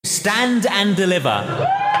Stand and Deliver.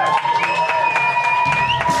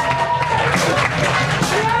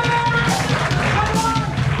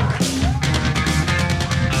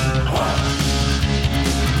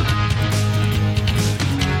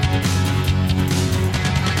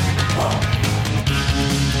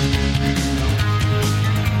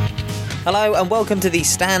 Hello and welcome to the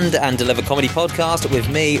Stand and Deliver comedy podcast with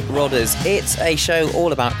me, Rodders. It's a show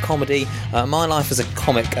all about comedy, my life as a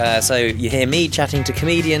comic, so you hear me chatting to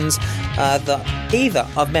comedians that either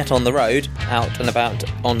I've met on the road, out and about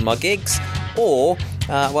on my gigs, or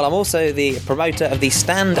I'm also the promoter of the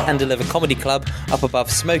Stand and Deliver Comedy Club up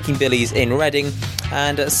above Smoking Billy's in Reading,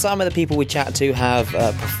 and some of the people we chat to have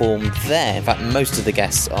performed there. In fact, most of the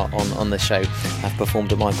guests on the show have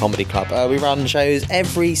performed at my comedy club. We run shows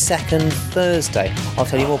every second Thursday. I'll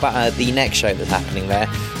tell you more about the next show that's happening there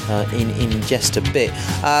in just a bit.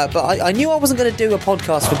 But I knew I wasn't going to do a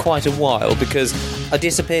podcast for quite a while because I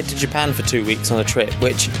disappeared to Japan for 2 weeks on a trip,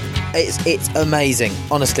 which it's amazing.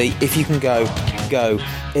 Honestly, if you can go.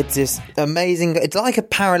 It's this amazing. It's like a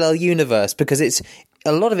parallel universe because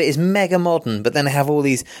a lot of it is mega modern, but then they have all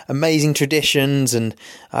these amazing traditions, and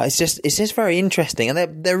it's just very interesting.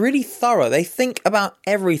 And they're really thorough. They think about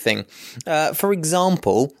everything. For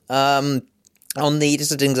example, they're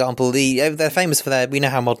famous for we know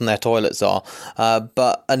how modern their toilets are,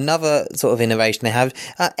 but another sort of innovation they have,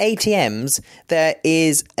 ATMs, there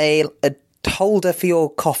is a holder for your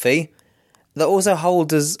coffee that also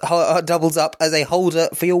doubles up as a holder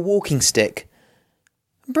for your walking stick.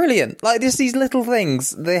 Brilliant. Like, just these little things,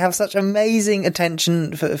 they have such amazing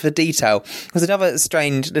attention for detail. There's another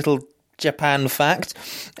strange little Japan fact.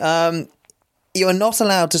 You're not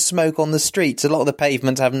allowed to smoke on the streets. A lot of the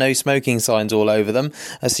pavements have no smoking signs all over them.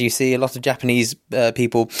 So you see a lot of Japanese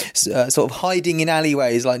people sort of hiding in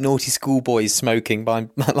alleyways like naughty schoolboys smoking behind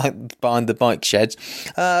the bike sheds.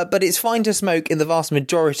 But it's fine to smoke in the vast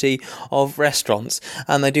majority of restaurants.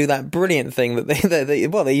 And they do that brilliant thing that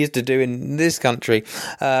they used to do in this country,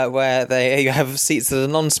 where they have seats that are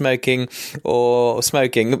non-smoking or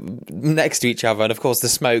smoking next to each other. And of course the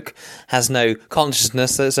smoke has no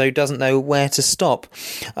consciousness, so it doesn't know where to stop.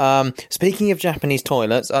 Speaking of Japanese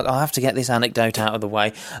toilets, I'll have to get this anecdote out of the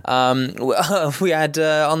way.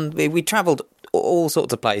 We travelled all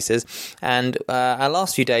sorts of places, and our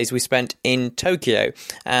last few days we spent in Tokyo,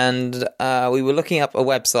 and we were looking up a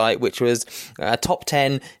website which was top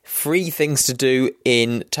 10 free things to do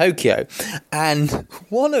in Tokyo, and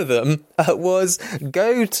one of them was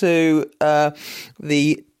go to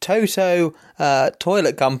the Toto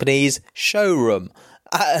Toilet Company's showroom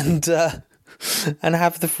and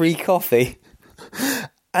have the free coffee.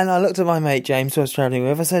 And I looked at my mate James, who I was travelling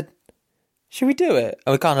with. I said, should we do it?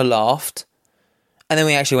 And we kind of laughed. And then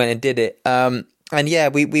we actually went and did it. And yeah,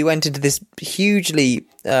 we went into this hugely,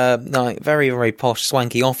 very, very posh,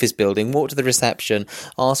 swanky office building, walked to the reception,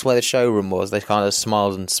 asked where the showroom was. They kind of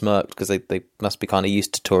smiled and smirked because they must be kind of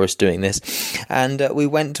used to tourists doing this. And we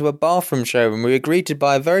went to a bathroom showroom. We were greeted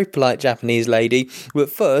by a very polite Japanese lady who at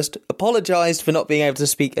first apologised for not being able to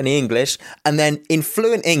speak any English, and then in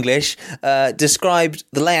fluent English described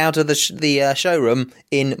the layout of the showroom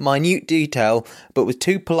in minute detail, but was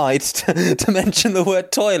too polite to mention the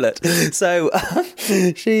word toilet. So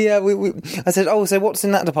I said, oh, so what's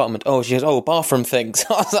in that department? Oh, she goes, oh, bathroom things.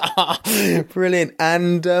 I was like, brilliant.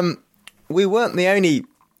 And we weren't the only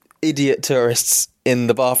idiot tourists in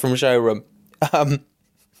the bathroom showroom.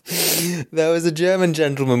 There was a German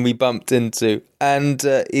gentleman we bumped into, and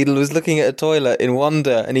he was looking at a toilet in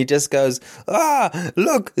wonder, and he just goes,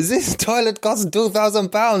 look, this toilet costs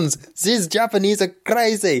 £2,000. These Japanese are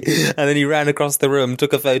crazy. And then he ran across the room,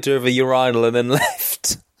 took a photo of a urinal, and then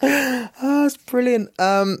left. Oh, it's brilliant.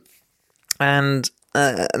 And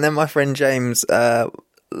then my friend James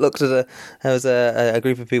looked at there was a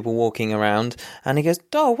group of people walking around, and he goes,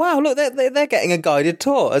 oh wow, look, they're getting a guided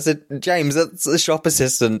tour. I said, James, that's the shop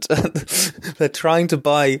assistant. They're trying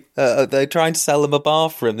to sell them a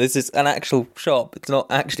bathroom. This is an actual shop. It's not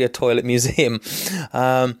actually a toilet museum.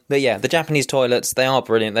 But yeah, the Japanese toilets, they are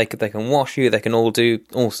brilliant. They can wash you, they can all do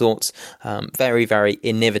all sorts. Very, very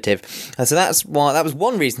innovative. So that was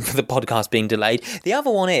one reason for the podcast being delayed. The other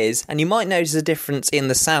one is, and you might notice a difference in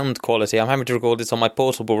the sound quality. I'm having to record this on my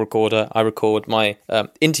portable recorder I record my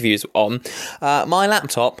interviews on. My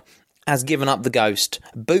laptop has given up the ghost.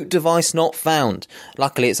 Boot device not found.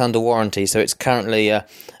 Luckily it's under warranty, so it's currently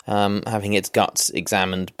having its guts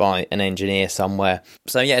examined by an engineer somewhere.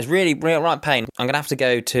 So yeah, it's really right pain. I'm going to have to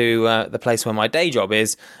go to the place where my day job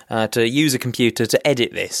is to use a computer to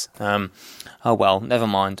edit this. Oh well, never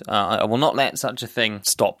mind. I will not let such a thing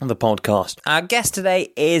stop the podcast. Our guest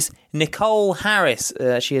today is Nicole Harris.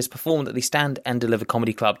 She has performed at the Stand and Deliver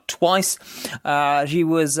Comedy Club twice. She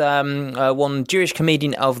was won Jewish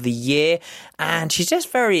Comedian of the Year, and she's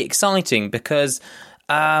just very exciting because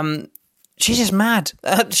she's just mad.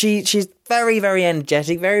 She's very, very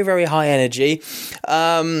energetic, very, very high energy,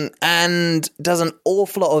 and does an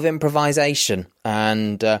awful lot of improvisation.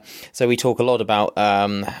 And so we talk a lot about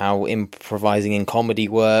how improvising in comedy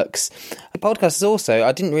works. The podcast is also,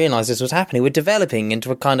 I didn't realise this was happening, we're developing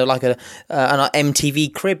into a kind of like an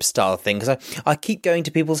MTV Crib style thing, because I keep going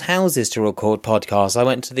to people's houses to record podcasts. I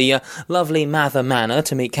went to the lovely Mather Manor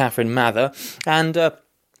to meet Catherine Mather, and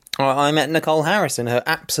I met Nicole Harris in her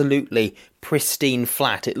absolutely pristine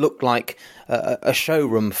flat. It looked like a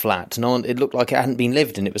showroom flat. It looked like it hadn't been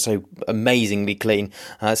lived in. It was so amazingly clean.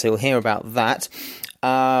 So you'll hear about that.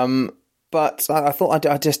 But I thought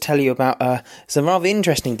I'd just tell you about some rather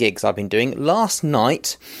interesting gigs I've been doing. Last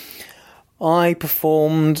night, I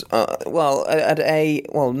performed, at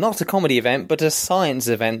not a comedy event, but a science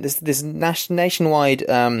event. This nationwide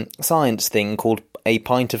science thing called A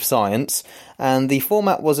Pint of Science, and the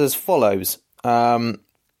format was as follows: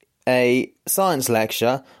 a science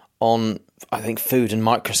lecture on, I think, food and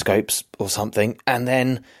microscopes or something, and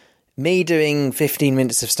then me doing 15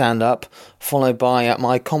 minutes of stand-up, followed by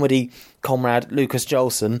my comedy comrade Lucas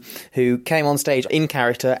Jolson, who came on stage in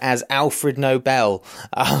character as Alfred Nobel,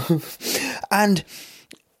 and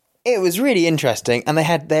it was really interesting. And they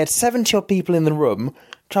had 70 odd people in the room.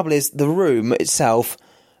 Trouble is, the room itself,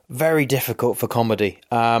 very difficult for comedy.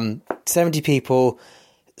 70 people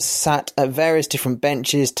sat at various different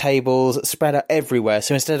benches, tables, spread out everywhere.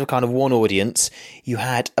 So instead of kind of one audience, you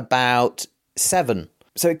had about 7.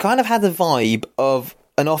 So it kind of had the vibe of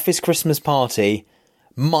an office Christmas party,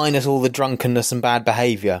 minus all the drunkenness and bad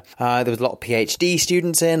behaviour. There was a lot of PhD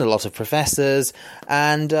students in, a lot of professors,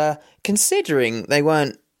 and considering they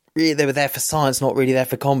were there for science, not really there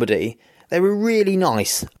for comedy, they were really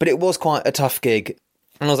nice. But it was quite a tough gig.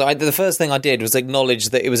 And the first thing I did was acknowledge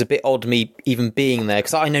that it was a bit odd me even being there,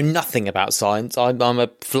 because I know nothing about science. I'm a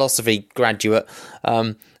philosophy graduate.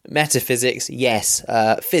 Metaphysics, yes.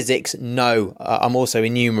 Physics, no. I'm also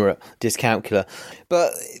enumerate, dyscalculia.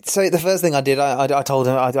 But so the first thing I did, I told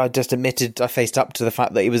him, I just admitted, I faced up to the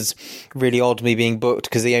fact that it was really odd me being booked,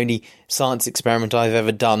 because the only science experiment I've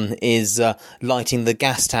ever done is lighting the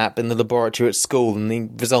gas tap in the laboratory at school, and the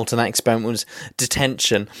result of that experiment was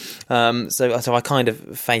detention. So I kind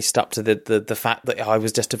of faced up to the fact that I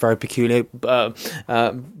was just a very peculiar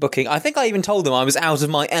booking. I think I even told them I was out of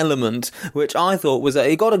my element, which I thought was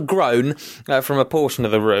it got a groan from a portion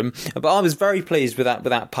of the room, but I was very pleased with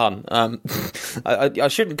that pun. I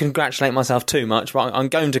shouldn't congratulate myself too much, but I'm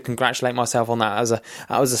going to congratulate myself on that.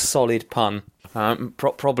 That was a solid pun.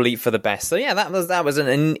 Probably for the best. So yeah, that was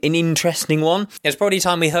an interesting one. It's probably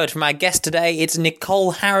time we heard from our guest today. It's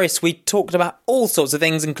Nicole Harris. We talked about all sorts of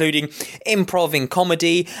things, including improv in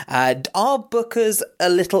comedy. Are bookers a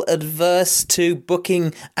little adverse to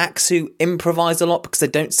booking acts who improvise a lot because they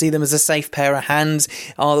don't see them as a safe pair of hands?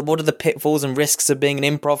 What are the pitfalls and risks of being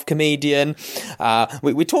an improv comedian?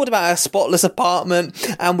 We talked about a spotless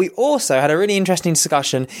apartment, and we also had a really interesting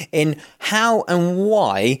discussion in how and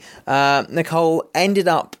why Nicole ended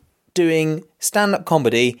up doing stand-up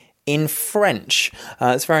comedy in French.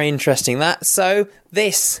 It's very interesting, that. So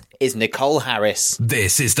this is Nicole Harris.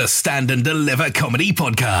 This is the Stand and Deliver Comedy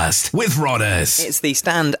Podcast with Rodders. It's the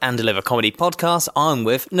Stand and Deliver Comedy Podcast. I'm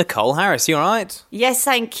with Nicole Harris. You all right? Yes,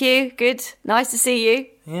 thank you. Good. Nice to see you.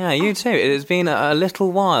 Yeah, you too. It has been a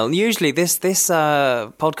little while. Usually this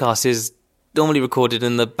podcast is normally recorded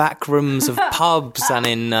in the back rooms of pubs and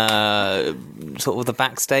in sort of the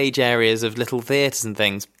backstage areas of little theatres and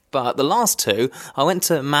things. But the last two, I went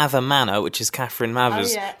to Mather Manor, which is Catherine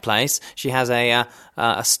Mather's place. She has a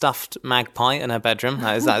stuffed magpie in her bedroom.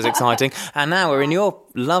 That is exciting. And now we're in your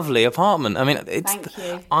lovely apartment. I mean, Thank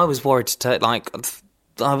you. I was worried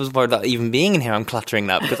I was worried that even being in here, I'm cluttering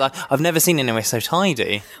that, because I've never seen anywhere so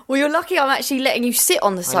tidy. Well, you're lucky I'm actually letting you sit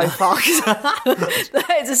on the sofa, because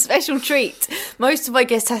that is a special treat. Most of my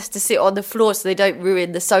guests have to sit on the floor so they don't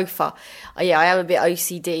ruin the sofa. Yeah, I am a bit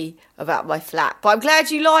OCD about my flat, but I'm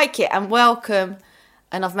glad you like it, and welcome.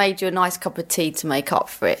 And I've made you a nice cup of tea to make up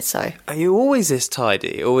for it, so... Are you always this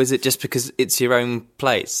tidy, or is it just because it's your own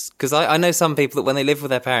place? Because I know some people that when they live with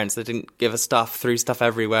their parents, they didn't give a stuff, threw stuff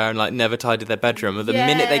everywhere, and, never tidied their bedroom. And the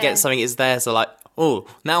minute they get something, it's there, so, Oh,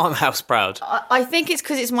 now I'm house proud. I think it's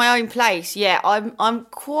because it's my own place. Yeah, I'm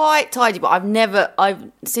quite tidy,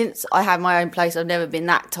 but since I had my own place, I've never been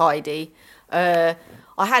that tidy. I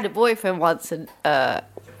had a boyfriend once, and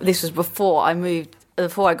this was before I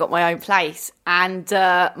got my own place, and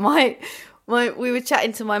we were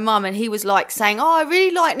chatting to my mum, and he was like saying, "Oh, I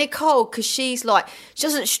really like Nicole because she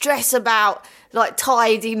doesn't stress about like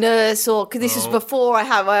tidiness, or because this is before I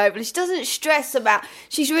had my own, but she doesn't stress about.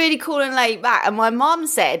 She's really cool and laid back." And my mum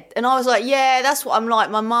said, and I was like, "Yeah, that's what I'm like.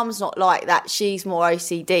 My mum's not like that. She's more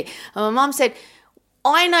OCD." And my mum said,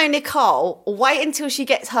 "I know Nicole. Wait until she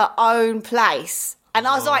gets her own place." And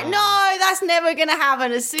I was like, no, that's never going to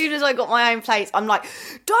happen. As soon as I got my own place, I'm like,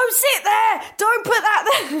 don't sit there. Don't put that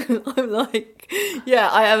there. I'm like, yeah,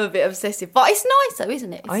 I am a bit obsessive. But it's nice though,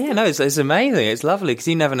 isn't it? It's amazing. It's lovely because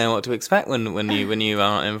you never know what to expect when you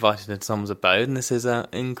are invited into someone's abode. And this is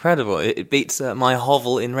incredible. It beats my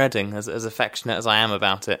hovel in Reading, as affectionate as I am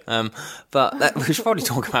about it. But we should probably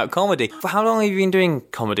talk about comedy. For how long have you been doing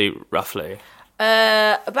comedy, roughly?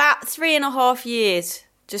 About 3.5 years.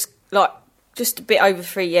 Just a bit over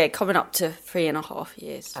 3 years, coming up to 3.5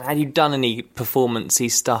 years. And had you done any performance-y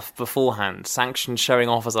stuff beforehand? Sanctioned showing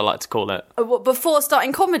off, as I like to call it. Before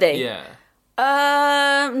starting comedy? Yeah.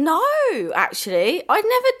 No, actually. I'd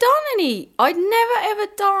never ever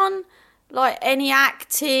done like any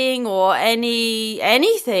acting or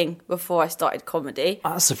anything before I started comedy.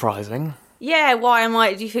 That's surprising. Yeah, why am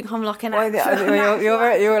I? Do you think I'm like an actor?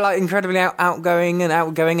 You're like incredibly outgoing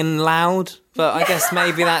and loud. But I guess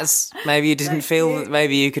maybe you didn't feel that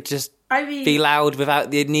maybe you could just be loud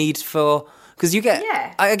without the need for, because you get.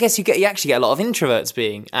 Yeah. I guess you actually get a lot of introverts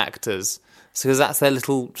being actors, because that's their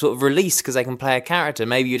little sort of release because they can play a character.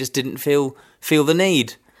 Maybe you just didn't feel the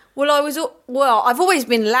need. Well, I've always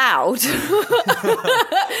been loud,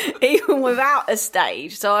 even without a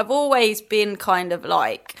stage. So I've always been kind of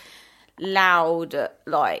like loud,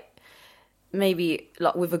 like maybe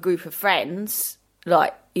like with a group of friends,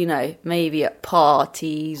 like, you know, maybe at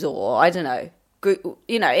parties or I don't know,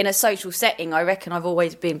 you know, in a social setting. I reckon I've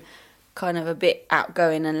always been kind of a bit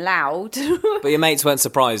outgoing and loud. But your mates weren't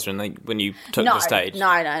surprised when you took the stage?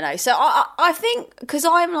 No. So I think, because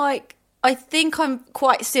I think I'm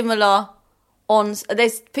quite similar on.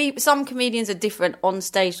 Some comedians are different on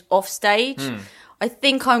stage, off stage. I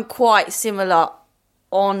think I'm quite similar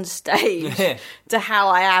on stage to how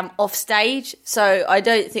I am off stage. So I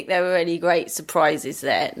don't think there were any great surprises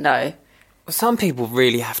there. No. Some people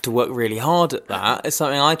really have to work really hard at that. It's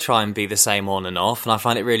something I try and be the same on and off, and I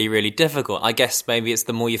find it really, really difficult. I guess maybe it's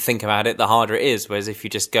the more you think about it, the harder it is. Whereas if you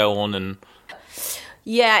just go on and...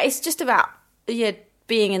 Yeah, it's just about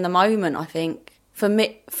being in the moment, I think. For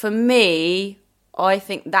me, I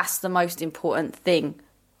think that's the most important thing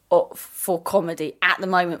for comedy at the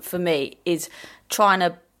moment for me, is trying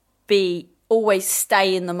to always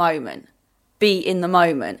stay in the moment, be in the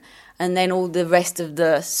moment, and then all the rest of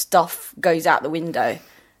the stuff goes out the window,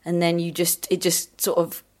 and then it just sort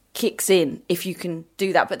of kicks in if you can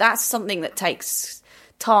do that. But that's something that takes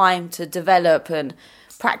time to develop and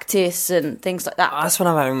practice and things like that. That's when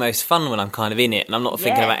I'm having most fun, when I'm kind of in it and I'm not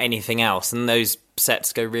thinking about anything else, and those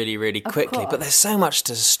sets go really, really quickly. But there's so much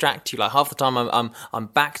to distract you. Like half the time I'm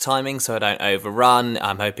back timing so I don't overrun.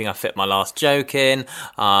 I'm hoping I fit my last joke in.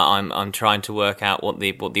 I'm trying to work out what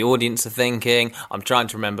the audience are thinking. I'm trying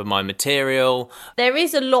to remember my material. There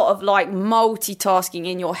is a lot of like multitasking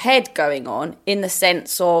in your head going on, in the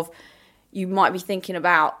sense of you might be thinking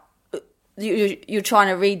about, you're trying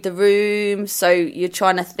to read the room, so you're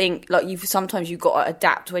trying to think, like, sometimes you've got to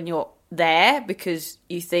adapt when you're there because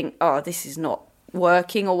you think, oh, this is not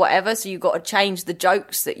working or whatever, so you've got to change the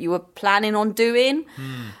jokes that you were planning on doing.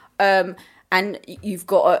 And you've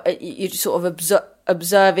got to, you're sort of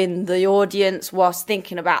observing the audience whilst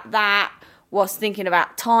thinking about that, whilst thinking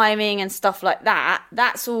about timing and stuff like that.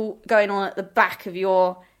 That's all going on at the back of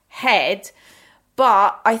your head.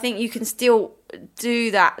 But I think you can still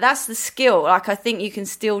do that. That's the skill. Like, I think you can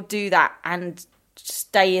still do that and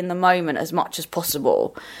stay in the moment as much as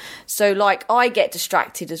possible. So, like, I get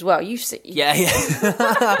distracted as well. You see. Yeah.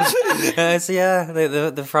 So,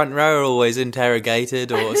 the front row are always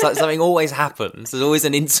interrogated, or something always happens. There's always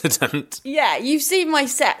an incident. Yeah, you've seen my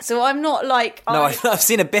set, so I'm not like... No, I've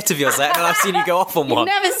seen a bit of your set, and I've seen you go off on one. You've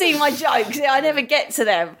never seen my jokes. I never get to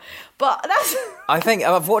them. But that's... I think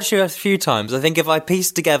I've watched you a few times. I think if I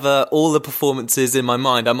pieced together all the performances in my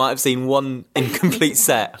mind, I might have seen one incomplete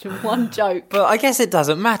set. One joke. But I guess it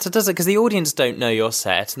doesn't matter, does it? Because the audience don't know your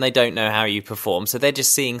set, and they don't know how you perform, so they're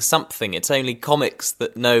just seeing something. It's only comics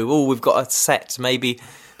that know, oh, we've got a set. Maybe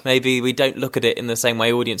maybe we don't look at it in the same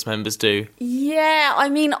way audience members do. Yeah, I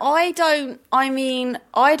mean, I don't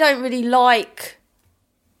really like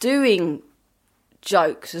doing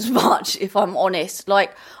jokes as much, if I'm honest.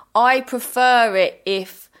 Like, I prefer it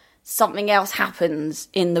if something else happens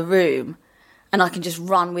in the room and I can just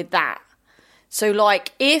run with that. So,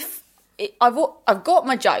 like, I've got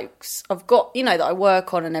my jokes, I've got, that I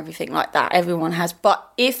work on and everything like that, everyone has,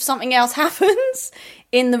 but if something else happens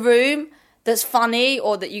in the room that's funny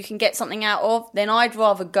or that you can get something out of, then I'd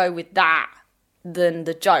rather go with that than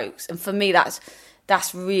the jokes. And for me, that's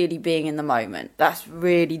really being in the moment. That's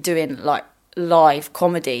really doing, like, live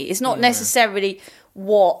comedy. It's not necessarily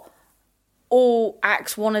what all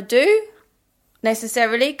acts want to do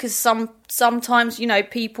necessarily, because sometimes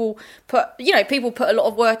people put a lot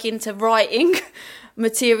of work into writing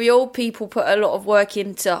material. People put a lot of work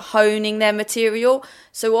into honing their material,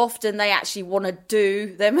 so often they actually want to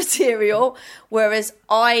do their material, whereas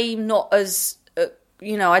I'm not as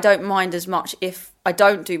I don't mind as much if I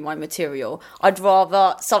don't do my material. I'd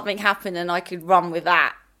rather something happen and I could run with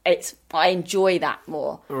that. I enjoy that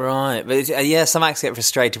more. Right, but some acts get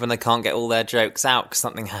frustrated when they can't get all their jokes out because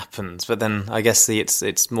something happens. But then I guess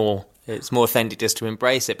it's more authentic just to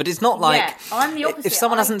embrace it. But it's not like I'm the opposite. If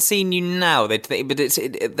someone hasn't seen you now,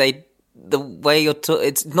 the way you're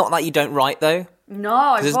it's not like you don't write though. No,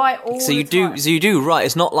 I write all the time. So you do write.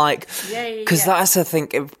 It's not like... Because that's the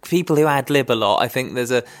thing. People who ad-lib a lot, I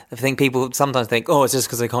think people sometimes think, oh, it's just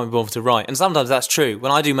because they can't be bothered to write. And sometimes that's true.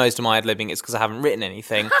 When I do most of my ad-libbing, it's because I haven't written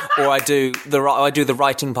anything. Or I do the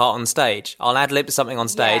writing part on stage. I'll ad-lib something on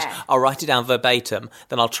stage. Yeah. I'll write it down verbatim.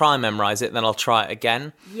 Then I'll try and memorise it. Then I'll try it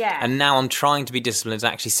again. Yeah. And now I'm trying to be disciplined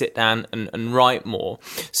and actually sit down and write more.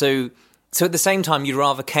 So at the same time, you'd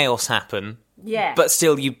rather chaos happen... Yeah. But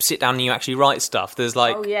still, you sit down and you actually write stuff. There's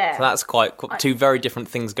so that's quite two very different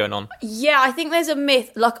things going on. Yeah, I think there's a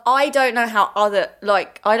myth. Like, I don't know how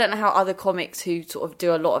other comics who sort of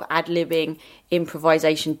do a lot of ad-libbing,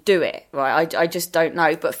 improvisation do it, right? I just don't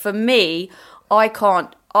know. But for me, I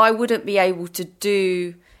wouldn't be able to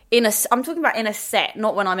do I'm talking about in a set,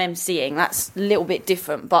 not when I'm emceeing. That's a little bit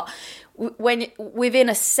different. But within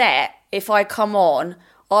a set, if I come on,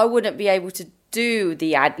 I wouldn't be able to do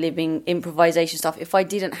the ad-libbing improvisation stuff if I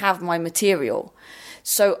didn't have my material.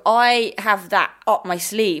 So I have that up my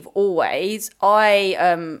sleeve always. I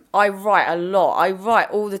write a lot. I write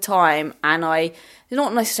all the time, and it's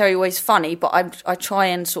not necessarily always funny, but I try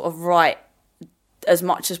and sort of write as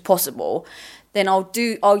much as possible. Then I'll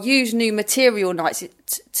use new material nights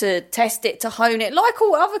to test it, to hone it, like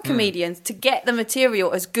all other comedians, to get the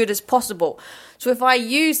material as good as possible. So if I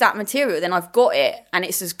use that material, then I've got it, and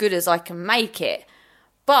it's as good as I can make it.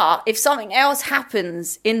 But if something else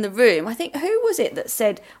happens in the room, I think, who was it that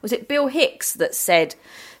said, was it Bill Hicks that said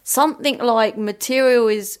something like material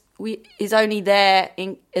is only there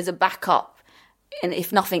as a backup, and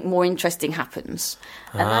if nothing more interesting happens.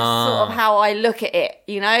 And that's sort of how I look at it,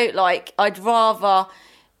 like I'd rather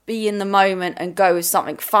be in the moment and go with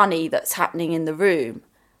something funny that's happening in the room.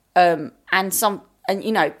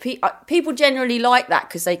 People generally like that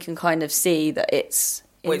because they can kind of see that it's...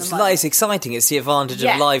 It's exciting. It's the advantage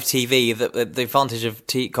of live TV, the advantage of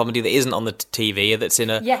comedy that isn't on the TV, that's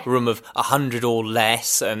in a room of 100 or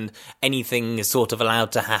less, and anything is sort of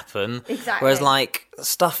allowed to happen. Exactly. Whereas, like,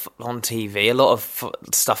 stuff on TV, a lot of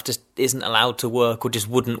stuff just isn't allowed to work or just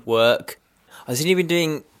wouldn't work. I've seen you've been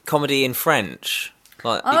doing comedy in French.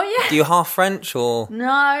 Like, do you half French or no?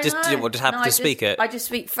 I just speak it? I just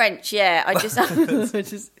speak French. Yeah, I was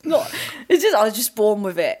just born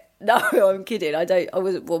with it. No, I'm kidding. I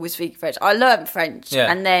wasn't born with speaking French. I learned French,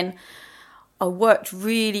 and then I worked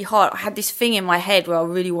really hard. I had this thing in my head where I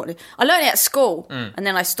really wanted... I learned it at school, and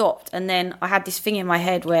then I stopped. And then I had this thing in my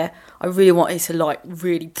head where I really wanted to, like,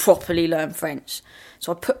 really properly learn French.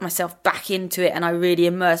 So I put myself back into it, and I really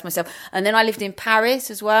immersed myself. And then I lived in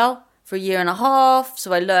Paris as well for a year and a half,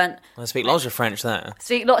 so I learnt... I speak lots of French there.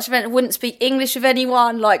 Speak lots of French. Wouldn't speak English with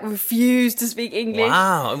anyone, like, refused to speak English.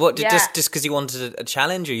 Wow. What, just because you wanted a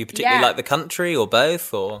challenge, or you particularly like the country, or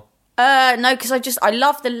both, or...? No, because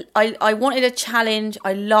I wanted a challenge.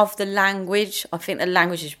 I love the language. I think the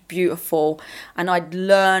language is beautiful, and I'd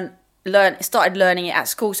started learning it at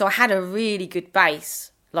school, so I had a really good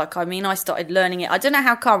base. Like, I mean, I started learning it. I don't know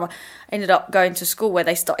how come I ended up going to school where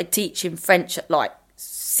they started teaching French at, like,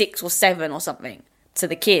 6 or 7 or something to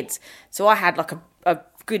the kids. So I had, like, a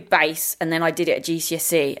good base, and then I did it at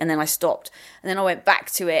GCSE, and then I stopped, and then I went back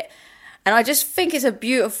to it. And I just think it's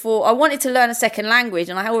I wanted to learn a second language,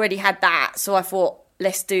 and I already had that, so I thought,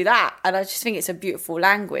 let's do that. And I just think it's a beautiful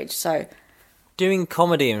language, so... Doing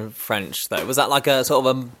comedy in French, though, was that like a sort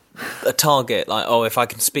of a target, like, oh, if I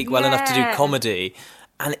can speak well enough to do comedy.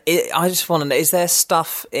 And I just want to know, is there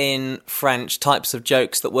stuff in French, types of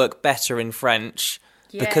jokes that work better in French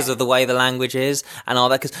because of the way the language is? And are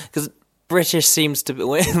there, because British seems to be,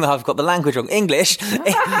 I've got the language wrong, English,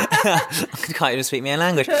 I can't even speak my own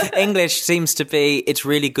language. English seems to be, it's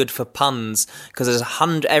really good for puns, because there's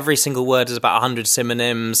every single word is about 100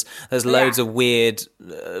 synonyms, there's loads of weird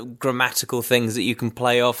grammatical things that you can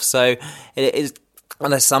play off, so are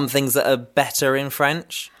there some things that are better in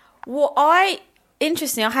French? Well,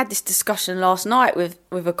 interesting, I had this discussion last night with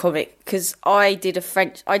a comic, because I did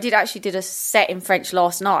actually did a set in French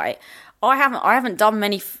last night. I haven't done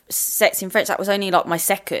many sets in French. That was only like my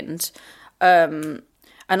second. And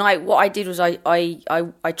what I did was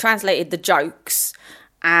I translated the jokes,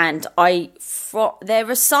 and there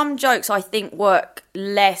are some jokes I think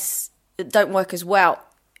don't work as well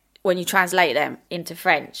when you translate them into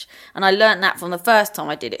French. And I learned that from the first time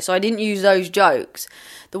I did it. So I didn't use those jokes.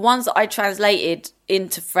 The ones that I translated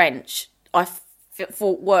into French, I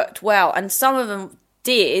thought worked well. And some of them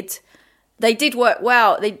did. They did work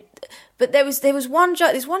well. But there was one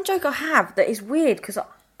joke. There's one joke I have that is weird, because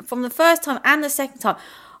from the first time and the second time,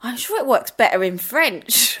 I'm sure it works better in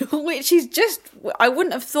French, which is just, I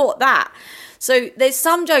wouldn't have thought that. So there's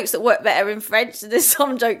some jokes that work better in French, and there's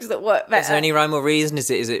some jokes that work better. Is there any rhyme or reason?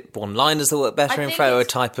 Is it one-liners that work better in French, or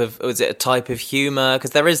is it a type of humour?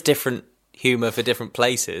 Because there is different humour for different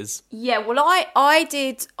places. Yeah, well, last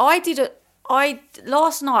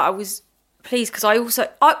night I was pleased, because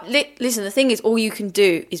listen, the thing is, all you can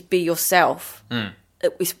do is be yourself.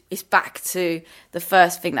 It's back to the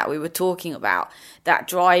first thing that we were talking about that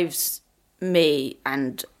drives me,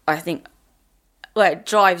 and I think it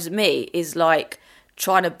drives me is like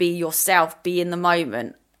trying to be yourself, be in the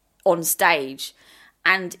moment on stage.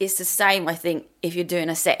 And it's the same, I think, if you're doing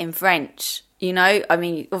a set in French. You know, I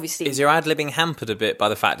mean, obviously, is your ad-libbing hampered a bit by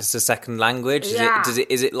the fact it's a second language? Yeah.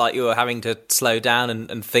 Is it like you're having to slow down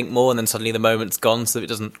and think more, and then suddenly the moment's gone, so it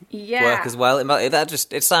doesn't work as well?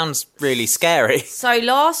 It sounds really scary. So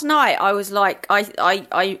last night I was like, I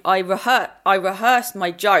rehearsed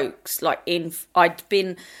my jokes. Like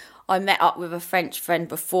I met up with a French friend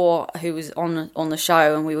before who was on the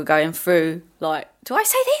show, and we were going through like, do I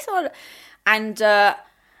say this or?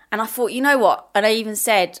 And I thought, you know what? And I even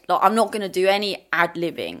said, like, I'm not going to do any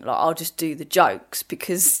ad-libbing. Like, I'll just do the jokes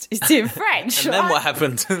because it's in French. And then what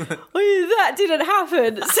happened? That didn't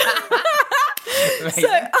happen. So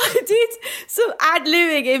I did some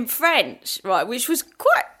ad-libbing in French, right, which I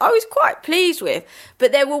was quite pleased with.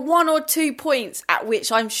 But there were one or two points at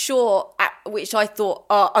which I thought,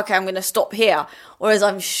 oh, okay, I'm going to stop here. Whereas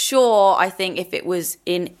I think if it was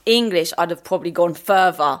in English, I'd have probably gone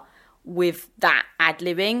further with that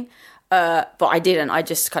ad-libbing, but I didn't. I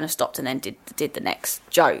just kind of stopped and then did the next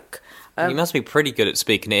joke. You must be pretty good at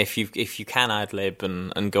speaking it if you can ad-lib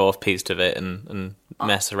and go off piece of it and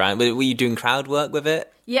mess around. Were you doing crowd work with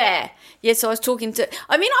it? Yeah. So I was talking to.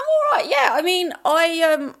 I mean, I'm all right. Yeah. I mean,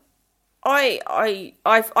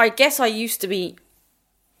 I guess I used to be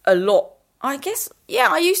a lot. I guess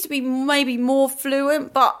I used to be maybe more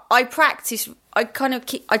fluent, but I practice. I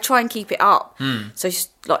try and keep it up. So just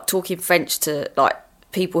like talking French to like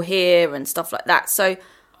people here and stuff like that. So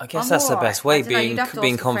I guess that's the best way,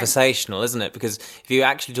 being conversational, isn't it? Because if you're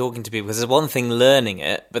actually talking to people, because there's one thing learning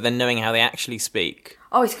it, but then knowing how they actually speak.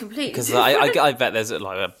 Oh, it's completely because I bet there's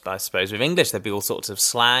like, I suppose with English there'd be all sorts of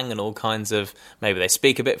slang and all kinds of, maybe they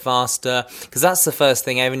speak a bit faster, because that's the first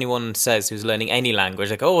thing everyone says who's learning any language,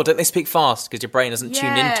 like, oh, don't they speak fast because your brain hasn't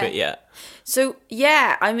tuned into it yet. So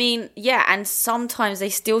and sometimes they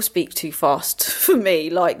still speak too fast for me.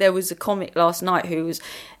 Like there was a comic last night who was,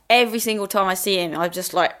 every single time I see him, I'm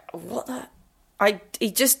just like, what the?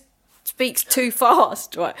 He just speaks too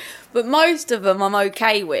fast, right? But most of them I'm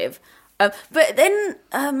okay with. But then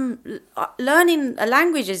learning a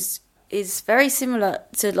language is very similar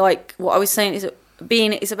to like what I was saying.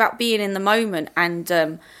 It's about being in the moment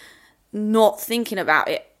and not thinking about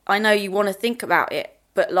it. I know you want to think about it,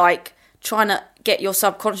 but like trying to get your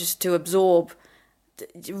subconscious to absorb,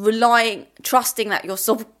 trusting that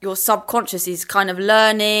your subconscious is kind of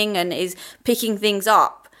learning and is picking things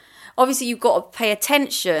up. Obviously, you've got to pay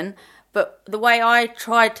attention. But the way I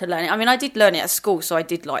tried to learn it, I mean, I did learn it at school, so I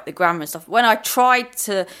did like the grammar and stuff. When I tried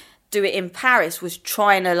to do it in Paris, was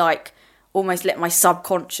trying to like almost let my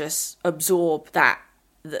subconscious absorb that,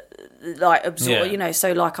 you know.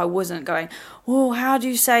 So like I wasn't going, oh, how do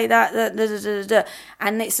you say that?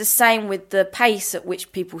 And it's the same with the pace at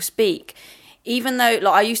which people speak. Even though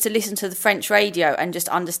like I used to listen to the French radio and just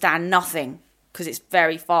understand nothing because it's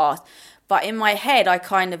very fast. But in my head, I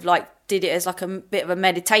kind of like did it as like a bit of a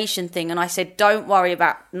meditation thing, and I said, don't worry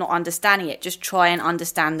about not understanding it, just try and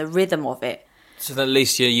understand the rhythm of it. So that at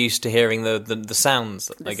least you're used to hearing the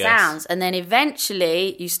sounds, I guess. Sounds, and then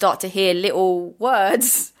eventually you start to hear little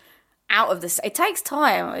words out of this. It takes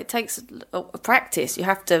time. It takes a practice. You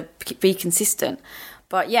have to be consistent.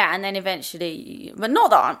 But yeah, and then eventually, but not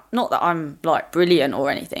that I'm like brilliant or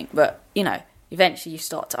anything, but you know, eventually you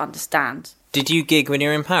start to understand. Did you gig when you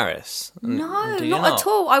were in Paris? No, not at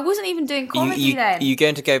all. I wasn't even doing comedy then. Are you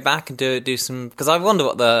going to go back and do some? Because I wonder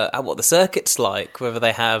what the circuit's like. Whether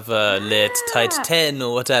they have lit tight 10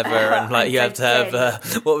 or whatever, and like you have to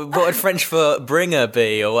have what would French for bringer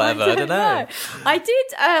be or whatever. I don't know. I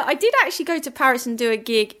did actually go to Paris and do a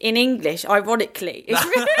gig in English. Ironically, it's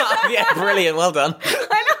really yeah, brilliant. Well done.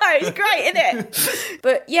 I know, it's great, isn't it?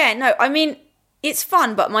 But yeah, no, I mean it's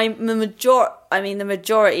fun. But the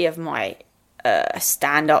majority of my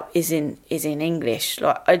stand-up is in English.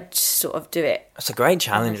 Like I just sort of do it. It's a great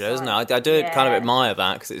challenge, though, isn't it? I do kind of admire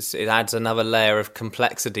that because it adds another layer of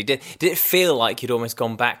complexity. Did it feel like you'd almost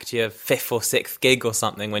gone back to your 5th or 6th gig or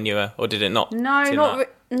something when you were, or did it not? No,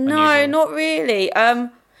 not really.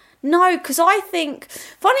 No, because I think,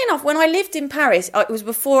 funny enough, when I lived in Paris, it was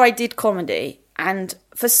before I did comedy, and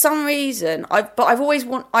for some reason, I'd always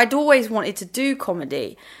wanted to do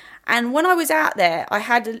comedy. And when I was out there, I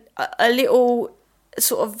had a little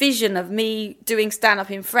sort of vision of me doing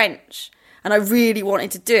stand-up in French. And I really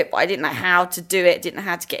wanted to do it, but I didn't know how to do it, didn't know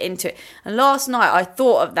how to get into it. And last night I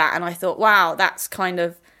thought of that and I thought, wow, that's kind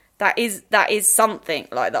of, that is something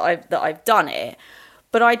like that I've done it.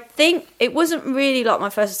 But I think it wasn't really like my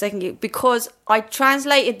first or second gig because I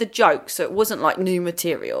translated the jokes, so it wasn't like new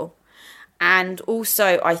material. And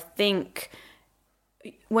also I think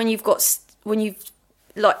when you've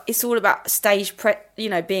like it's all about stage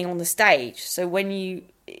being on the stage. So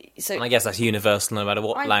and I guess that's universal no matter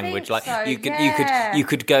what language. Like so, you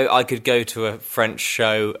could go. I could go to a French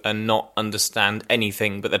show and not understand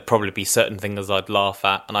anything, but there'd probably be certain things I'd laugh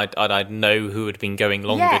at, and I'd know who had been going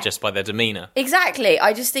longer just by their demeanour. Exactly.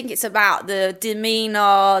 I just think it's about the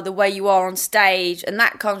demeanour, the way you are on stage, and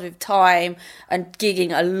that comes with time and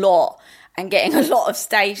gigging a lot and getting a lot of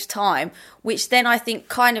stage time, which then I think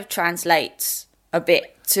kind of translates a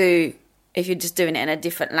bit to if you're just doing it in a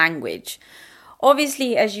different language.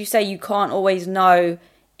 Obviously, as you say, you can't always know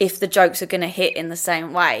if the jokes are going to hit in the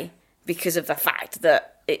same way because of the fact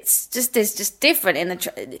that it's just different in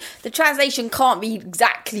the translation can't be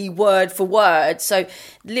exactly word for word, so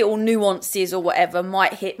little nuances or whatever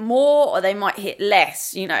might hit more or they might hit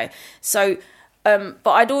less, you know. So but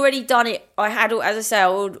I'd already done it. I'd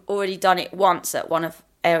already done it once at one of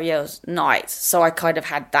Ariel's nights, so I kind of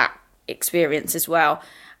had that experience as well.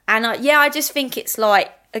 And I just think it's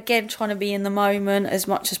like, again, trying to be in the moment as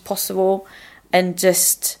much as possible and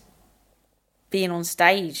just being on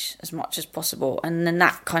stage as much as possible, and then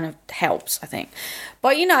that kind of helps, I think.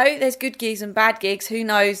 But you know, there's good gigs and bad gigs. Who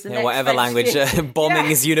knows? Whatever language, bombing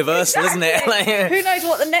is universal, exactly. Isn't it? Who knows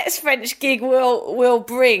what the next French gig will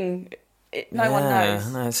bring? No one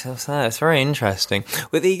knows. No, it's very interesting.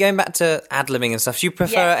 With you going back to ad-libbing and stuff, do you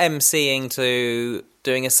prefer MCing to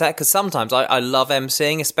doing a set? Because sometimes I love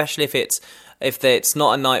MCing, especially if it's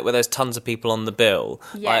not a night where there's tons of people on the bill.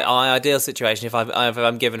 Yeah. My ideal situation, if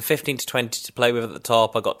I'm given 15 to 20 to play with at the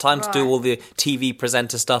top, I've got time to do all the TV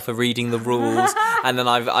presenter stuff of reading the rules, and then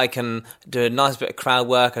I can do a nice bit of crowd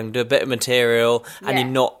work, I can do a bit of material, and you're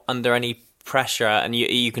not under any pressure, and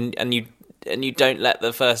you don't let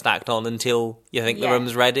the first act on until you think the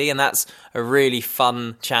room's ready, and that's a really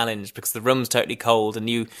fun challenge because the room's totally cold,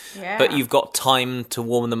 but you've got time to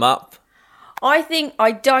warm them up. I think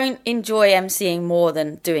I don't enjoy MCing more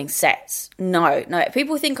than doing sets. No.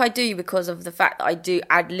 People think I do because of the fact that I do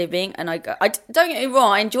ad-libbing, and don't get me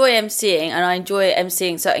wrong, I enjoy MCing and I enjoy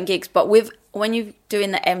MCing certain gigs, but when you're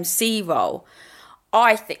doing the MC role,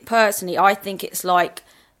 I think it's like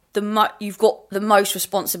you've got the most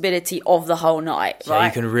responsibility of the whole night, right? Yeah,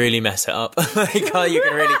 you can really mess it up. You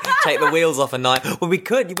can really take the wheels off a night. Well, we're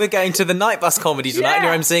going to the Night Bus comedy tonight, and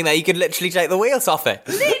you're emceeing there. You could literally take the wheels off it.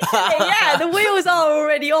 Literally, yeah, the wheels are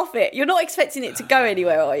already off it. You're not expecting it to go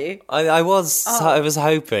anywhere, are you? I was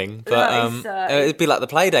hoping, but it'd be like the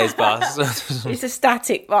Playdays bus. It's a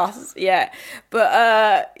static bus, yeah.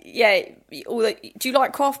 But do you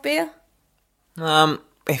like craft beer?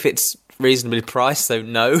 If it's reasonably priced, so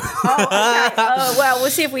no. Okay. Well,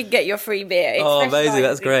 we'll see if we can get you a free beer. It's amazing,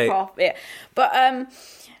 that's great. Craft beer. But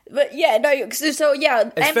yeah, no. So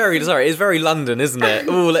yeah, it's very London, isn't it?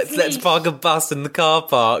 Oh, let's park a bus in the car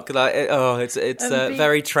park. It's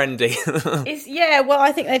very trendy. Well,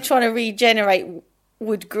 I think they're trying to regenerate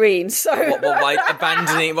Wood Green. So what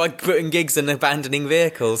by putting gigs and abandoning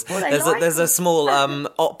vehicles? Well, there's a small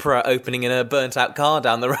opera opening in a burnt out car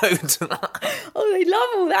down the road. Oh, they love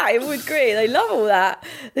all that in Wood Green. They love all that.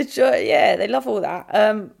 They love all that.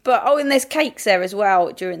 And there's cakes there as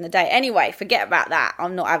well during the day. Anyway, forget about that.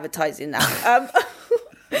 I'm not advertising that.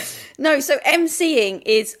 No, so emceeing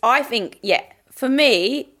is, I think, for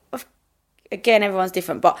me, again, everyone's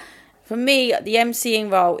different, but for me, the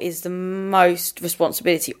emceeing role is the most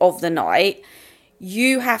responsibility of the night.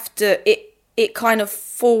 You have to, it kind of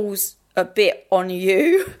falls a bit on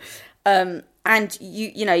you. And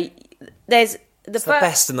you know, there's the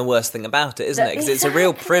best and the worst thing about it, isn't it? Because it's a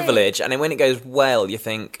real privilege, and when it goes well, you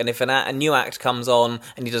think, and if a new act comes on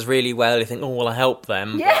and he does really well, you think, oh, well, I help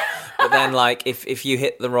them. Yeah. But then, like, if you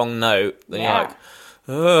hit the wrong note, then you're like,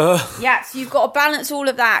 ugh. Yeah, so you've got to balance all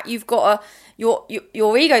of that. You've got to,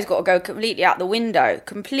 your ego's got to go completely out the window,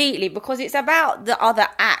 completely, because it's about the other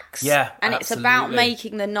acts. Yeah, and absolutely. It's about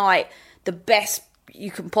making the night the best you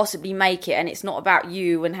can possibly make it, and it's not about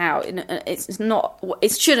you and how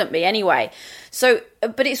it shouldn't be anyway. So,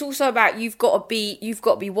 but it's also about you've got to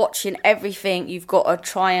be watching everything. You've got to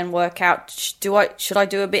try and work out, should I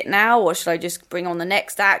do a bit now, or should I just bring on the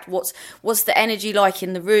next act? What's the energy like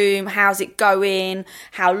in the room? How's it going?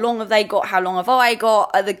 How long have they got? How long have I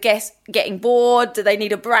got? Are the guests getting bored? Do they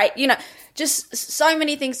need a break? You know, just so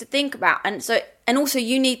many things to think about. And also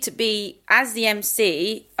you need to be, as the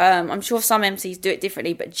MC, I'm sure some MCs do it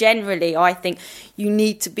differently, but generally I think you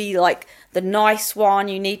need to be like the nice one.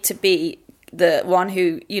 You need to be the one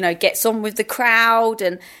who, you know, gets on with the crowd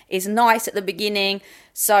and is nice at the beginning.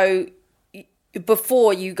 So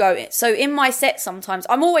before you go, so in my set sometimes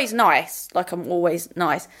I'm always nice,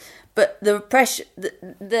 but the pressure,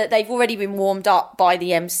 they've already been warmed up by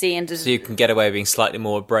the MC, and so you can get away with being slightly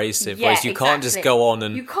more abrasive. Whereas you can't just go on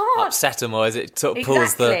and upset them, or it sort of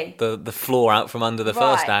pulls the floor out from under the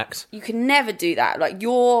first act. You can never do that. Like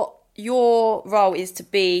your role is to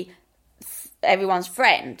be everyone's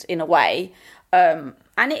friend in a way, and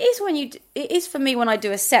it is for me when I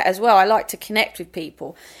do a set as well. I like to connect with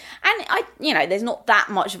people, and there's not that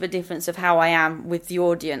much of a difference of how I am with the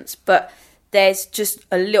audience, but there's just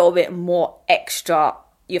a little bit more extra.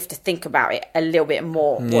 You have to think about it a little bit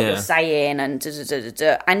more, what you're saying, and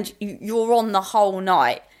and you're on the whole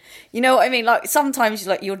night. You know what I mean? Like sometimes,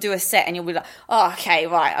 you'll do a set and you'll be like, "Oh, okay,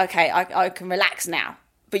 right, okay, I can relax now."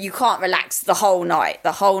 But you can't relax the whole night.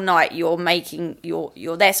 The whole night you're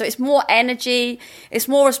there. So it's more energy, it's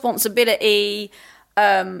more responsibility.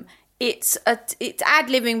 It's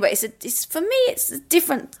ad-libbing, but it's for me it's a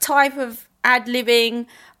different type of ad-libbing.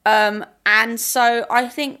 And so I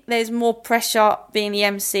think there's more pressure being the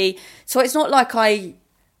MC. So it's not like I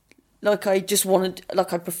just wanted, I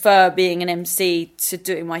prefer being an MC to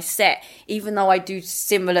doing my set, even though I do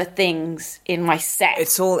similar things in my set.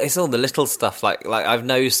 It's all the little stuff. Like I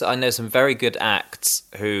know some very good acts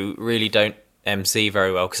who really don't MC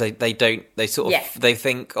very well because they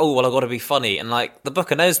think, oh well, I've got to be funny, and like the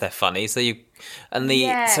booker knows they're funny, so it's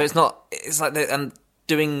like and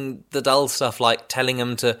doing the dull stuff like telling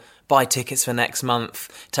them to buy tickets for next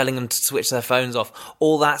month, telling them to switch their phones off,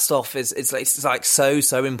 all that stuff it's like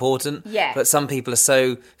so important. Yeah. But some people are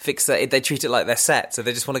so fixated, they treat it like their set, so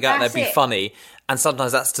they just want to go out there and be funny, and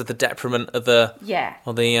sometimes that's to the detriment of the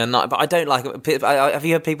night. But I don't like it. Have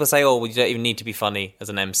you heard people say, oh well, you don't even need to be funny as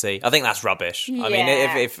an MC? I think that's rubbish. I mean,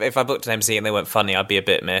 if I booked an MC and they weren't funny, I'd be a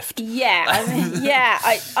bit miffed.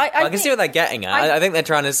 I can see what they're getting at. I think they're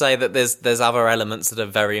trying to say that there's other elements that are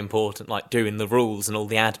very important, like doing the rules and all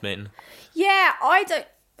the admin. I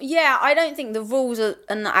don't think the rules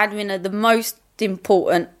and the admin are the most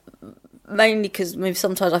important, mainly because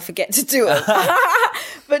sometimes I forget to do it.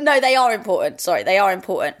 But no, they are important. Sorry, they are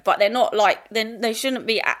important, but they're not they shouldn't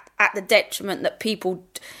be at the detriment that people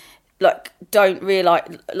don't realise.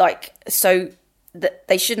 So that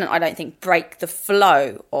they shouldn't, I don't think, break the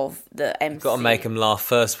flow of the MC. You've got to make them laugh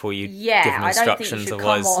first before you give them instructions. I don't think you should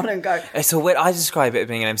come on and go. It's a weird. I describe it as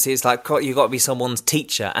being an MC. It's like you've got to be someone's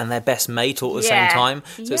teacher and their best mate all at the same time.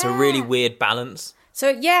 So it's a really weird balance. So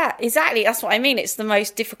yeah, exactly. That's what I mean. It's the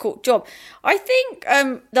most difficult job. I think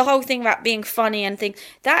the whole thing about being funny and things,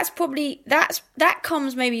 that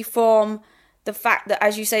comes maybe from the fact that,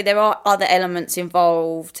 as you say, there are other elements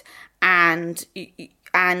involved, and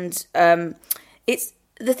it's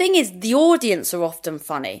the thing is the audience are often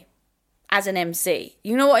funny as an MC.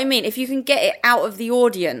 You know what I mean? If you can get it out of the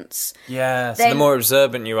audience, so the more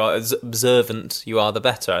observant you are, the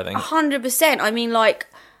better. I think 100%. I mean,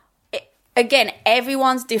 again,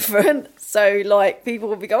 everyone's different, so people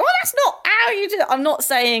will be going, "Oh, that's not how you do it." I'm not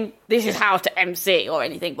saying this is how to MC or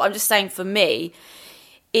anything, but I'm just saying for me,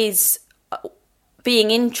 is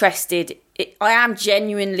being interested. I am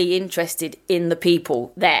genuinely interested in the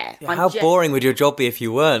people there. Yeah, how boring would your job be if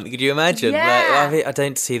you weren't? Could you imagine? Yeah. Like, I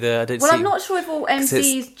don't see the. I'm not sure if all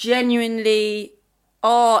MCs genuinely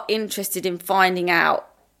are interested in finding out.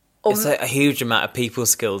 It's a huge amount of people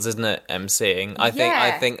skills, isn't it? MCing. I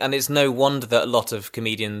think, and it's no wonder that a lot of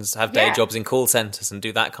comedians have day jobs in call centres and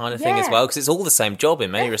do that kind of thing as well, because it's all the same job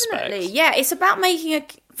in many respects. Yeah, it's about making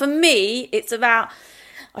for me, it's about,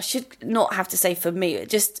 I should not have to say for me,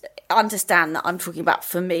 just understand that I'm talking about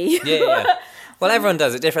for me. Yeah. Well, everyone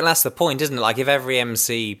does it different. That's the point, isn't it? Like, if every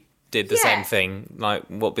MC did the same thing, like,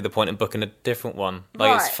 what'd be the point in booking a different one?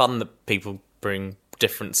 Like, It's fun that people bring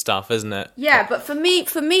different stuff, isn't it? Yeah, but for me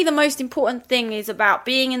the most important thing is about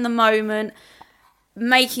being in the moment,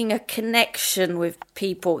 making a connection with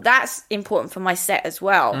people. That's important for my set as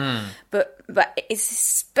well. But it's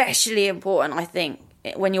especially important, I think,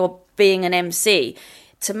 when you're being an MC,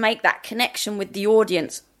 to make that connection with the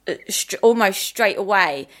audience almost straight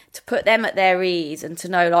away, to put them at their ease and to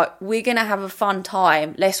know, like, we're going to have a fun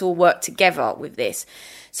time, let's all work together with this.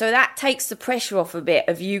 So that takes the pressure off a bit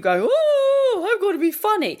of you going, oh, I've got to be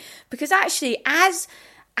funny. Because actually, as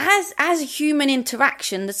a human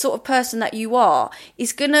interaction, the sort of person that you are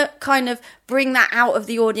is going to kind of bring that out of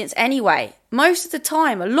the audience anyway. Most of the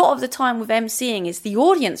time, a lot of the time with MCing is the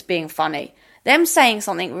audience being funny. Them saying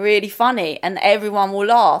something really funny and everyone will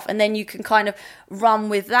laugh, and then you can kind of run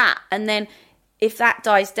with that. And then if that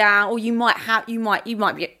dies down, or you might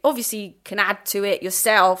be, obviously can add to it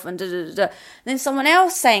yourself and then someone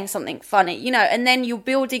else saying something funny, and then you're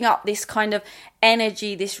building up this kind of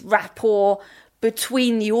energy, this rapport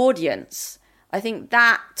between the audience. I think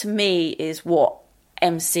that, to me, is what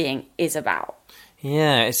MCing is about.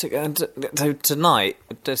 Yeah, so tonight,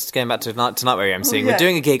 just going back to tonight where you're MCing, we're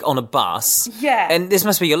doing a gig on a bus. Yeah. And this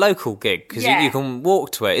must be your local gig, because you can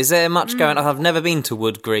walk to it. Is there much going on? I've never been to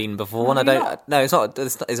Wood Green before, and I don't... No, it's not.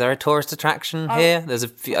 Is there a tourist attraction here? There's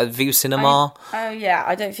a View Cinema. Yeah,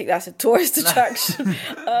 I don't think that's a tourist attraction.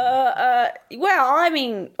 Well, I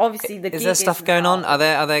mean, obviously the gig is there stuff going on? Are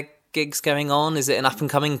there gigs going on? Is it an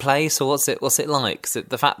up-and-coming place, or what's it like? 'Cause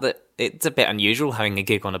the fact that it's a bit unusual having a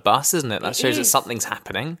gig on a bus, isn't it? That shows that something's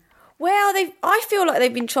happening. Well, I feel like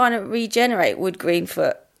they've been trying to regenerate Wood Green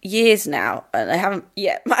for years now, and they haven't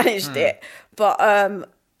yet managed it. But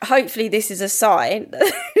hopefully, this is a sign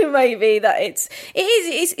maybe that it's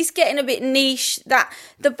getting a bit niche. That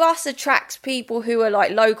the bus attracts people who are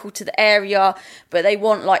like local to the area, but they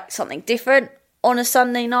want like something different on a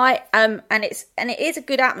Sunday night, and it is a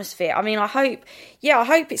good atmosphere. I mean, I hope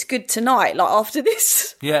it's good tonight. Like after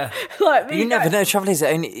this, yeah. Like you never know. Trouble is,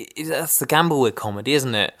 that's the gamble with comedy,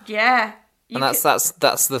 isn't it? Yeah, and that's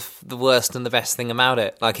the worst and the best thing about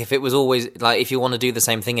it. Like if it was always like if you want to do the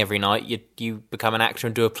same thing every night, you become an actor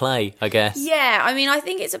and do a play, I guess. Yeah, I mean, I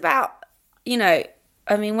think it's about I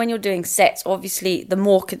mean, when you're doing sets, obviously the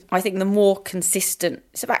more consistent.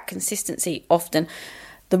 It's about consistency often.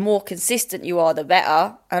 The more consistent you are, the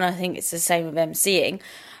better. And I think it's the same with MCing,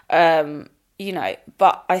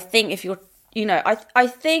 But I think if you're, I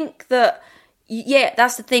think that,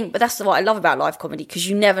 that's the thing. But that's what I love about live comedy, because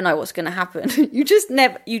you never know what's going to happen. you just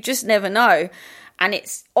never know. And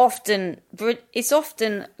it's often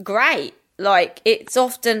great. Like, it's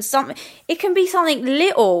often something, it can be something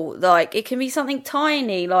little, like, it can be something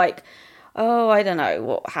tiny, like, oh, I don't know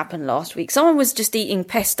what happened last week. Someone was just eating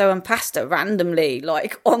pesto and pasta randomly,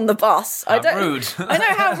 like, on the bus. Rude. I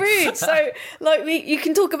know, how rude. So, like, you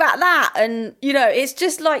can talk about that, and, it's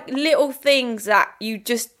just, like, little things that you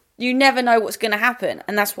never know what's going to happen.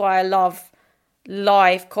 And that's why I love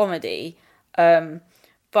live comedy.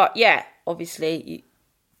 But, yeah, obviously,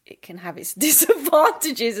 it can have its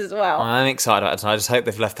disadvantages as well. I'm excited about it. I just hope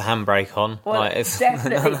they've left the handbrake on. Well,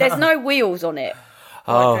 definitely. There's no wheels on it.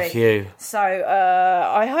 Oh, phew. So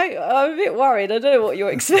I hope, I'm a bit worried. I don't know what you're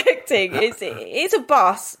expecting. It's a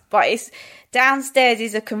bus, but it's downstairs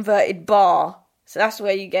is a converted bar. So that's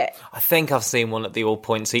where you get. I think I've seen one at the All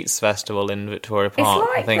Points Eats Festival in Victoria Park.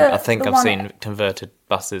 Like I think I've seen converted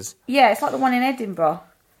buses. Yeah, it's like the one in Edinburgh.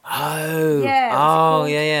 Oh,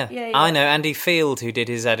 yeah. Yeah. I know Andy Field, who did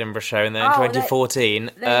his Edinburgh show in 2014.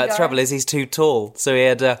 The trouble is, he's too tall, so he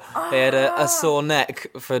had a sore neck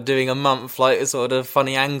for doing a month, like a sort of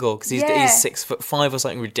funny angle, because he's 6'5" or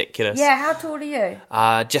something ridiculous. Yeah, how tall are you?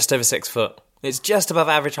 Just over 6 foot. It's just above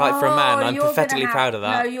average height for a man. I'm pathetically proud of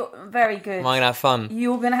that. No, you're very good. Am I gonna have fun?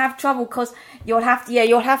 You're gonna have trouble because you'll have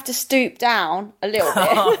to stoop down a little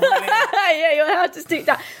bit. Yeah, you'll have to stoop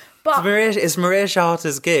down. But it's Maria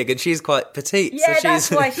Charter's gig, and she's quite petite. Yeah, so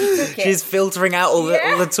that's why she took it. She's filtering out all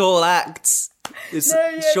the tall acts. It's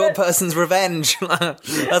short person's revenge.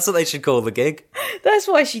 That's what they should call the gig. That's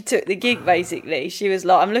why she took the gig, basically. She was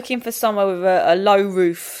like, I'm looking for somewhere with a low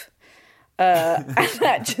roof. And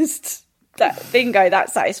that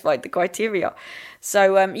satisfied the criteria.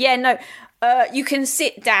 So, you can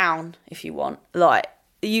sit down if you want. Like,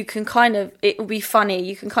 you can it will be funny,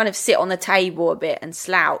 you can kind of sit on the table a bit and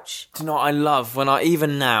slouch. Do you know what I love?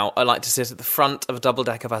 Even now, I like to sit at the front of a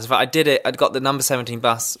double-decker bus. In fact, I did it, I'd got the number 17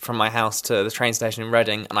 bus from my house to the train station in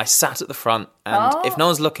Reading, and I sat at the front, and if no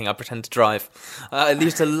one's looking, I pretend to drive. I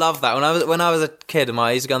used to love that. When I was a kid, and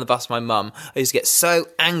I used to go on the bus with my mum, I used to get so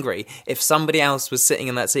angry if somebody else was sitting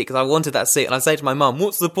in that seat, because I wanted that seat, and I'd say to my mum,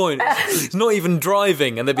 what's the point? It's not even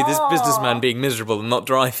driving, and there'd be this businessman being miserable and not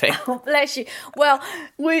driving. Oh, bless you. Well,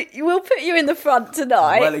 we'll put you in the front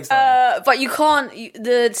tonight. Well excited. But you can't.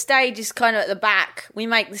 The stage is kind of at the back. We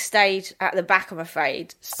make the stage at the back, I'm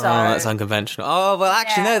afraid. So that's unconventional. Oh, well,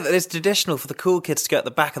 actually, no, it's traditional for the cool kids to go at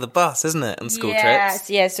the back of the bus, isn't it, on school trips?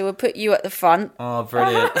 Yeah, so we'll put you at the front. Oh,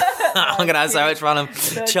 brilliant. I'm going to have so much fun. I'm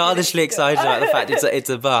childishly excited about the fact it's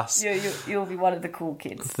a bus. You'll be one of the cool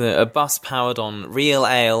kids. A bus powered on real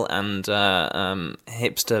ale and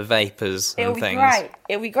hipster vapours and things.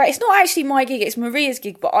 It'll be great. It's not actually my gig, it's Maria's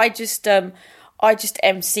gig, but I just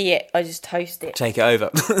MC it. I just host it. Take it over.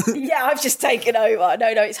 Yeah, I've just taken over.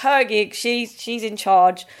 No, it's her gig. She's in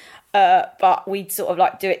charge. But we'd sort of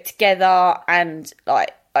like do it together, and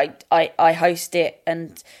like I host it,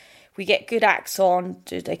 and we get good acts on.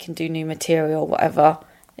 They can do new material, whatever.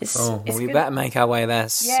 We better make our way there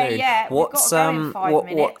soon. Yeah. What's we've got to go in 5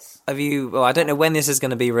 minutes. Have you? Well, I don't know when this is going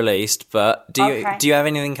to be released, but do you have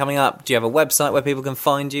anything coming up? Do you have a website where people can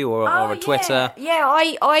find you, or a Twitter?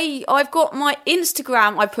 Yeah, I've got my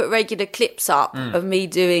Instagram. I put regular clips up of me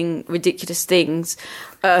doing ridiculous things.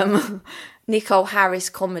 Nicole Harris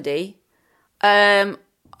Comedy.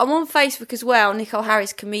 I'm on Facebook as well, Nicole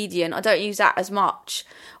Harris Comedian. I don't use that as much.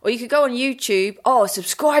 Or you could go on YouTube.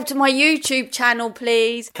 Subscribe to my YouTube channel,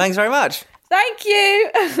 please. Thanks very much. Thank you.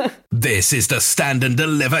 This is the Stand and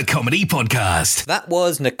Deliver Comedy Podcast. That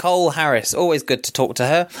was Nicole Harris. Always good to talk to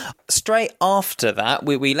her. Straight after that,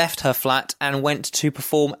 we left her flat and went to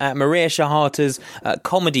perform at Maria Shahata's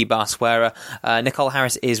Comedy Bus, where Nicole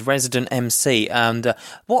Harris is resident MC. And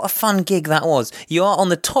what a fun gig that was. You are on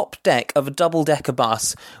the top deck of a double-decker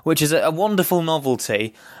bus, which is a wonderful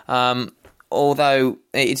novelty. Although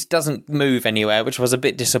it doesn't move anywhere, which I was a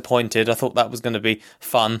bit disappointed. I thought that was going to be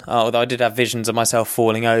fun, although I did have visions of myself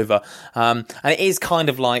falling over. And it is kind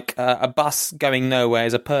of like a bus going nowhere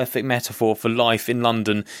is a perfect metaphor for life in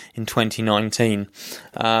London in 2019.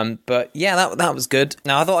 But yeah, that was good.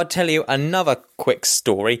 Now, I thought I'd tell you another quick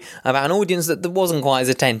story about an audience that wasn't quite as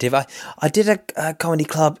attentive. I did a comedy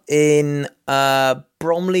club in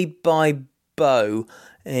Bromley by Bow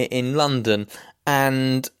in London,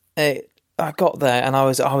 and I got there and I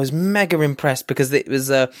was mega impressed because it was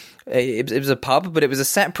a pub, but it was a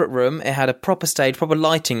separate room. It had a proper stage, proper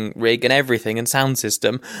lighting rig and everything, and sound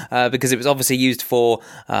system, because it was obviously used for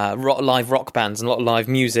live rock bands, and a lot of live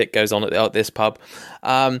music goes on at this pub.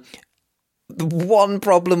 The one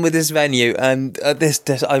problem with this venue, and this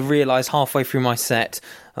I realised halfway through my set,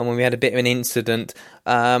 and when we had a bit of an incident,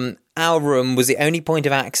 our room was the only point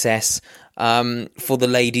of access for the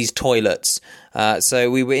ladies' toilets. So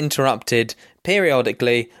we were interrupted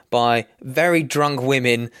periodically by very drunk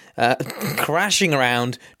women crashing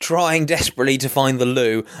around, trying desperately to find the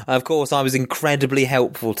loo. Of course, I was incredibly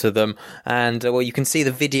helpful to them. And, you can see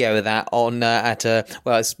the video of that on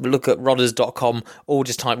look at rodders.com, or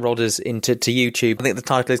just type Rodders into YouTube. I think the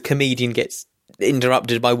title is Comedian Gets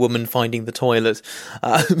Interrupted by Woman Finding the Toilet.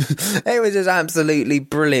 It was just absolutely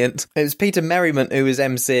brilliant. It was Peter Merriment who was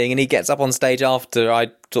emceeing, and he gets up on stage after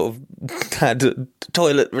I sort of had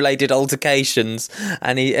toilet-related altercations,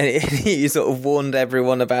 and he sort of warned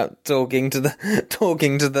everyone about talking to the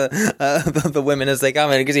women as they come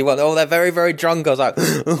in, because he went, they're very, very drunk. I was like,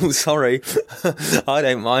 oh, sorry, I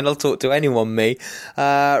don't mind. I'll talk to anyone, me.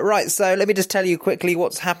 Right, so let me just tell you quickly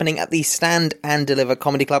what's happening at the Stand and Deliver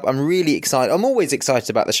Comedy Club. I'm really excited. I'm always excited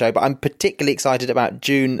about the show, but I'm particularly excited about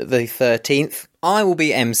June the 13th. I will be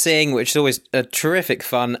emceeing, which is always a terrific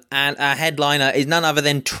fun, and our headliner is none other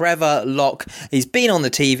than Trevor Locke. He's been on the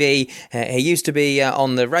TV. He used to be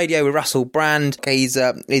on the radio with Russell Brand. He's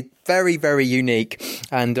very, very unique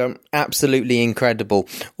and absolutely incredible,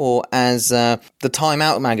 or as the Time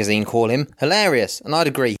Out magazine call him, hilarious, and I'd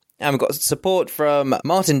agree. And we've got support from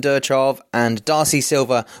Martin Durchov, and Darcy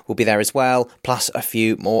Silver will be there as well, plus a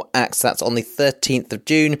few more acts. That's on the 13th of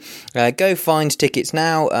June. Go find tickets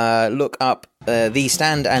now. Look up the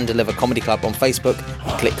Stand and Deliver Comedy Club on Facebook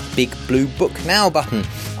and click the big blue Book Now button.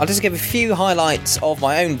 I'll just give a few highlights of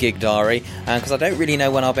my own gig diary because I don't really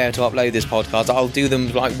know when I'll be able to upload this podcast. I'll do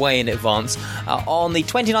them like way in advance. On the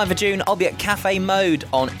 29th of June, I'll be at Cafe Mode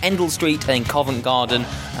on Endell Street in Covent Garden.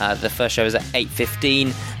 The first show is at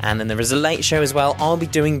 8:15, and then there is a late show as well. I'll be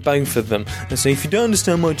doing both of them. And so if you don't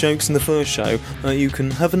understand my jokes in the first show, you can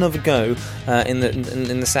have another go in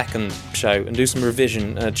the second show and do some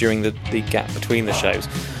revision during the gap between the shows.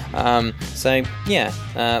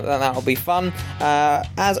 That'll be fun.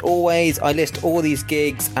 As always, I list all these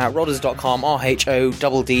gigs at rodders.com,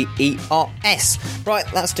 RHODDERS. Right,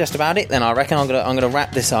 that's just about it then. I reckon I'm gonna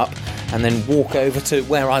wrap this up and then walk over to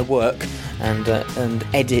where I work and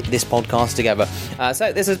edit this podcast together.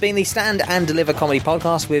 So this has been the Stand and Deliver Comedy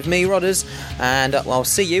Podcast with me, Rodders, and I'll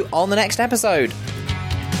see you on the next episode.